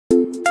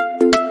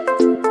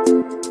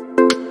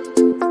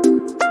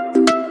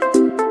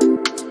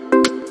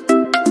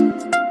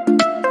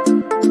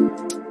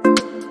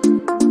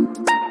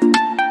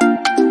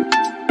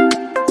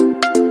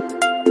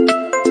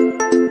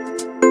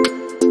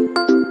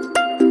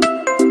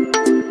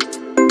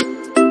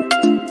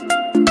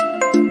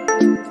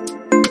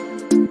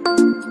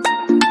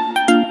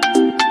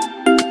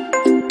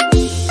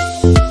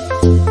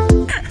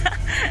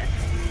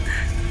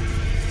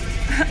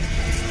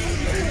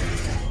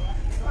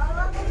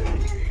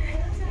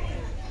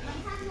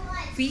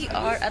We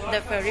are at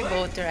the ferry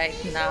boat right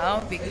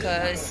now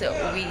because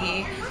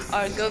we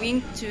are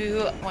going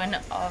to one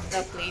of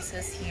the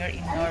places here in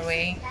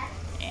Norway,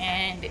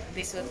 and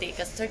this will take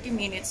us 30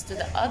 minutes to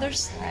the other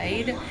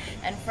side,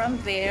 and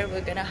from there we're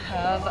gonna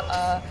have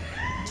a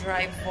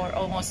drive for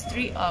almost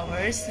 3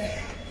 hours.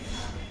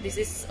 This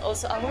is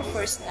also our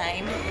first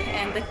time,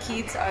 and the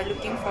kids are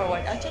looking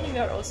forward. Actually, we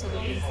are also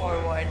looking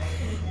forward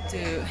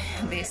to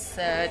this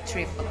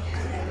trip.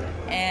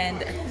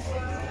 And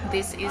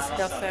this is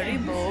the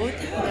ferry boat.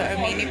 There are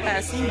many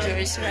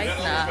passengers right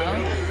now,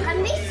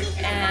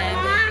 and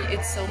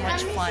it's so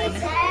much fun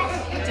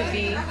to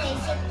be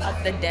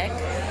at the deck.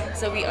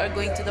 So we are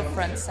going to the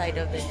front side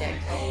of the deck,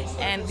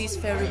 and this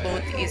ferry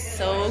boat is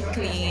so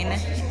clean,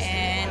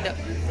 and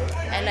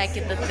I like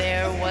it that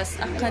there was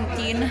a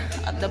canteen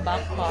at the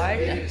back part.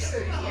 That's,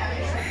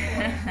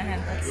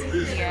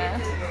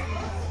 yeah.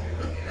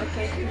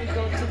 Okay, we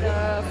go to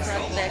the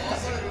front deck.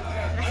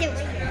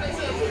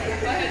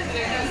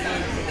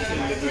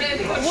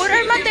 Where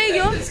are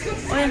Mateo?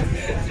 Oh, yeah.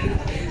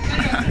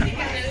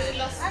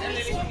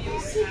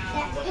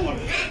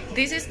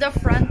 This is the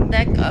front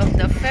deck of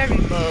the ferry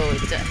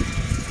boat,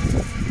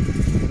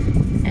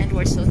 and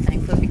we're so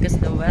thankful because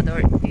the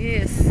weather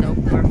is so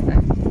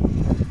perfect.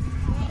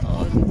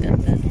 Oh, look at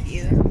that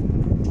view.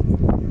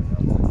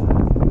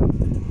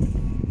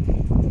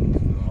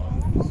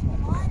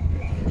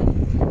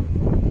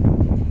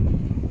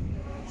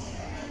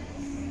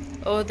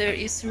 Oh, there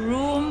is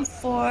room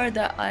for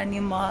the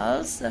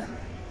animals.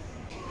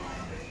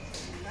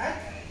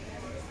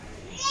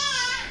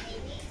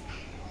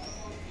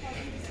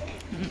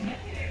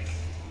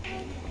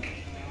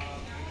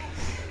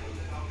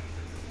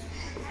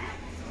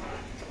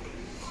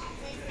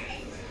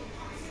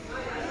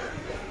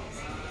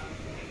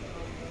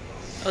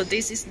 Oh,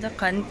 this is the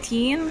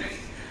canteen.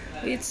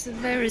 It's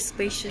very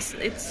spacious.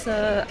 It's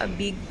a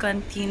big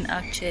canteen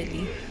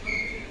actually.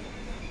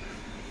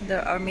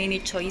 There are many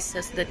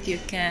choices that you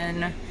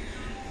can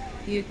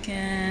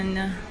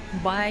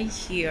buy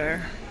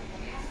here.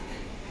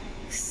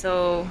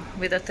 So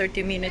with a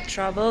 30-minute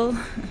travel,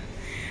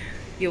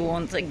 you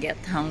won't get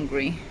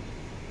hungry.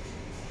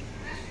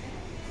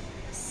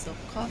 So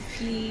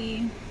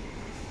coffee,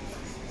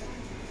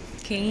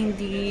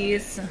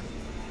 candies,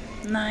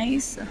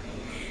 nice.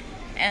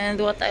 And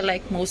what I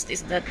like most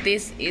is that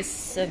this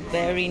is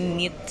very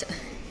neat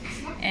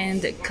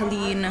and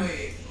clean.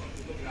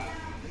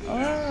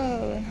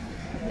 Oh,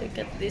 look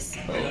at this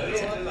boat.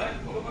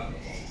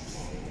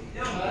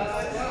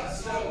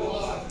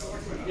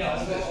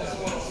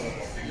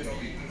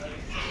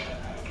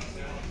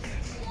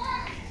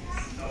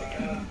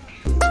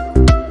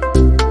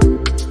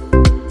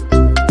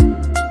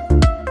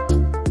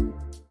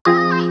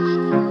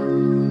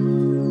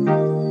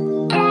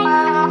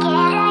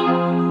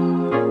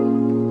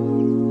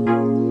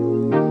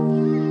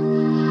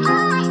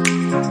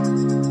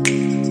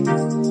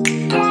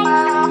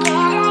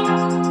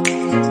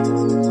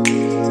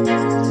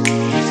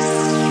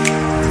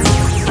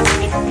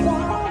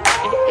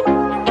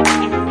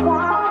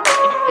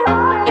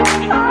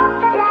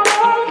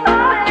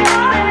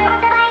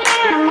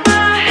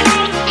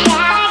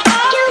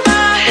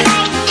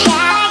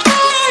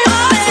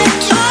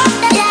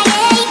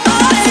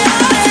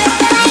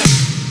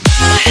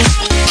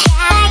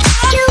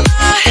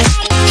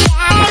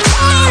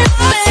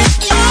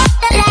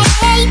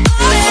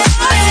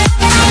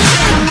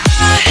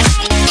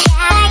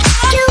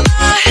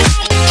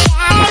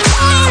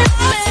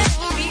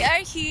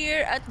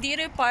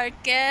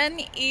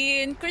 Dyreparken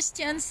in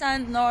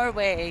Kristiansand,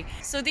 Norway.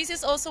 So this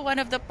is also one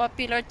of the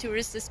popular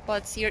tourist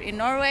spots here in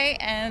Norway,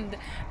 and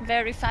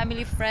very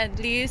family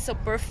friendly, so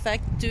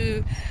perfect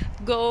to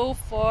go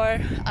for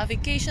a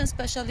vacation,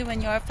 especially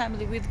when you are a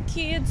family with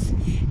kids.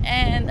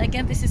 And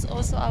again, this is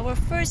also our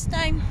first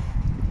time.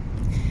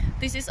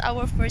 This is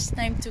our first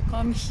time to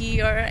come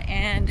here,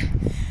 and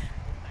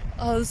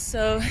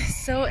also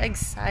so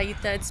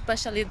excited,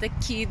 especially the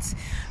kids,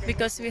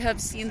 because we have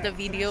seen the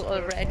video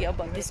already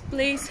about this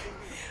place.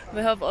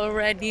 We have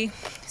already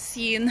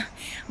seen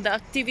the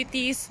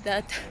activities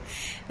that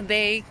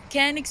they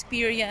can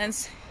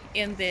experience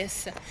in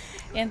this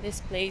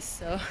place,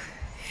 so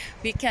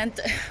we can't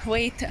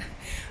wait.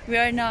 We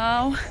are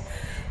now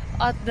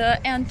at the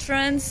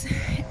entrance,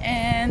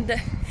 and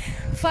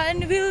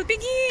fun will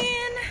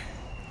begin.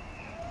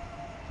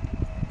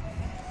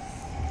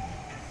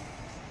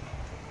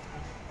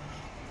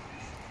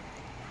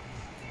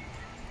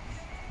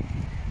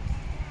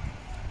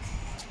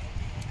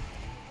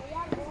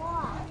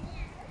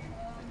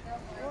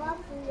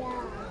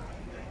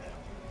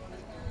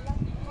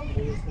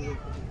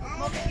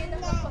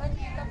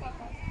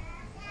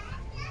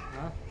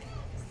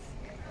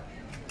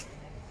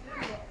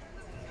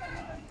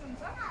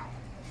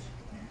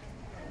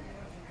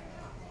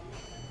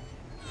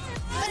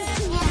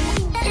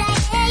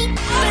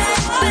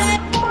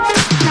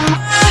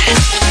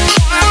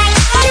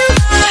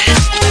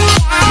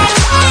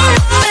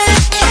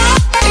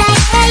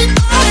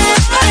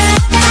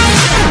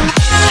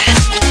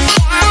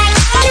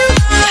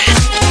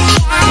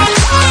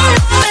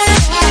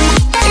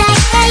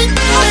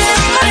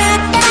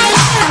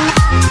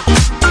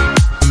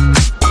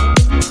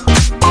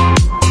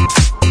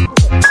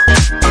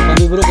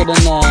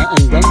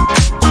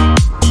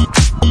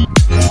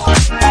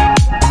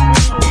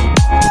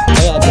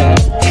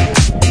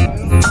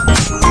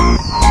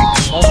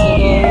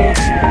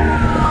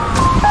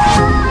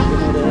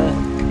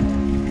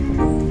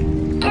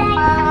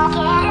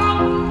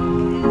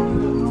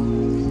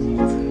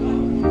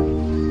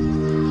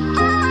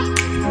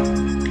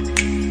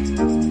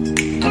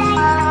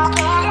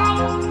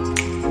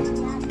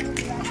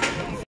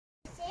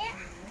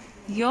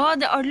 Ja,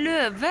 det er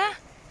løve.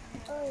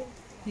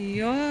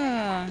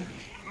 Ja.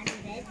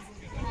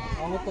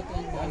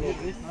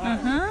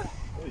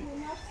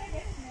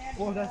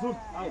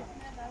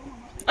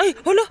 Oi,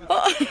 hold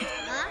on.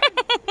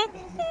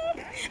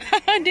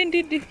 Den.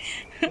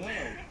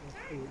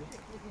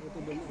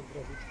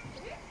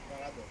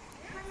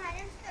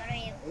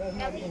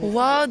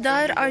 Wow,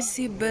 there are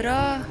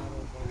zebra.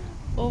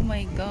 Oh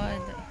my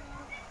god.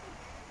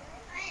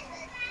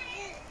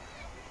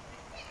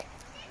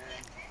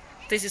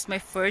 This is my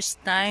first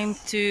time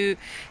to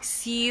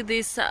see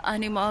these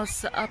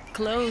animals up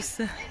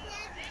close.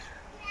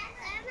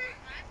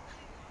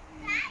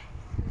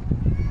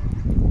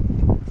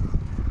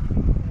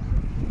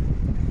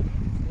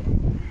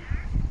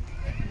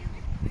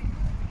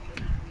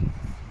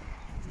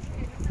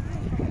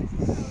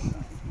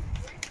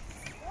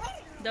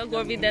 Da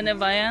går vi denne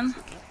veien.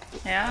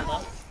 Ja.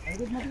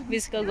 Vi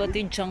skal gå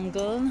til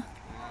jungle.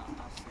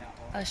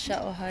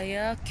 Asha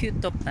Ohaya,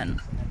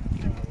 Q-toppen.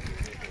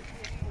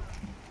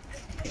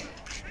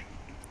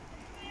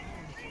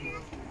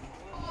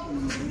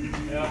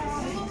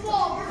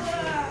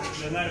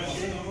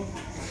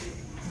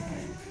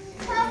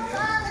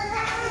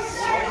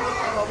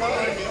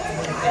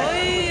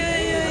 Oi,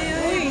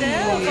 det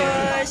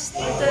var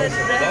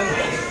større.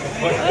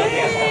 Oi.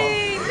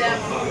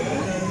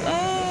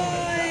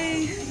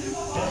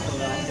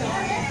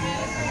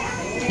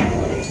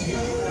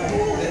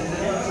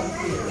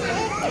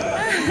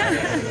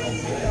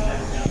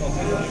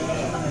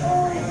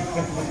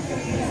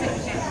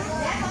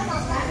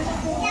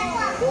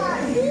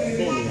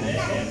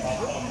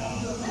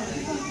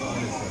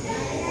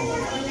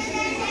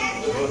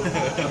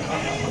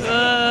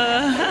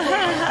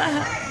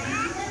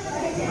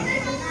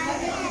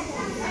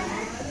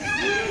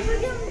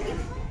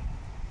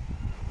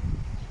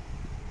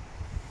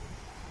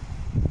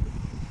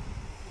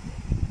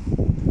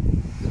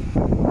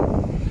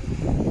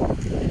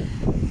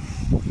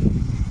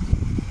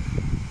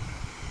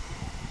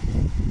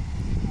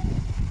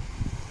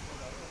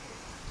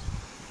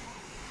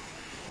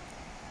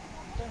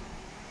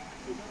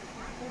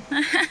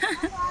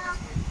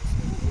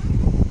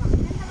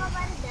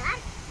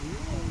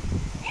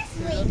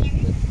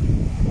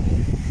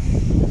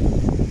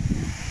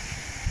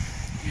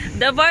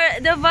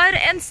 Det var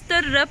en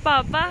større,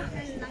 pappa.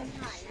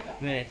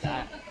 There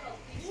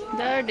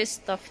are the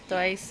stuffed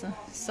toys,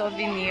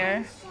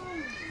 souvenir.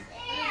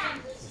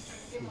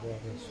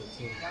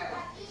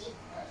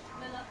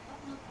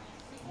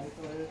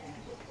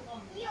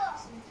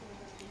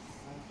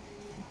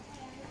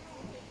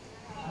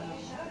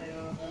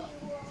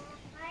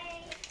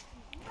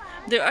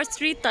 There are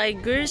 3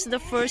 tigers. The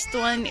first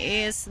one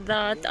is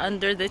that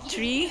under the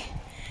tree,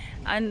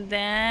 and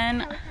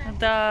then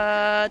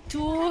the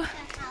two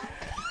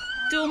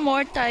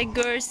more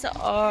tigers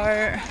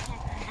are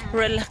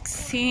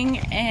relaxing,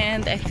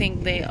 and I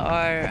think they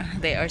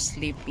are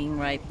sleeping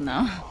right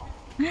now.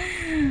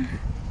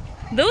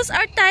 Those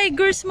are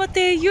tigers,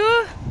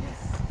 Mateo.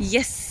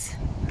 Yes.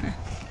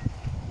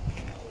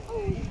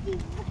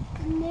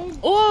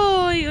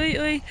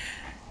 Oi.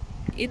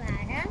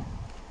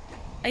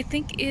 I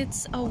think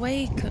it's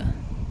awake.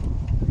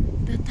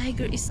 The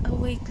tiger is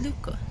awake.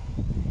 Look.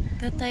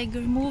 The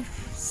tiger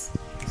moves.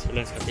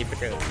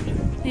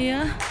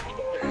 Yeah.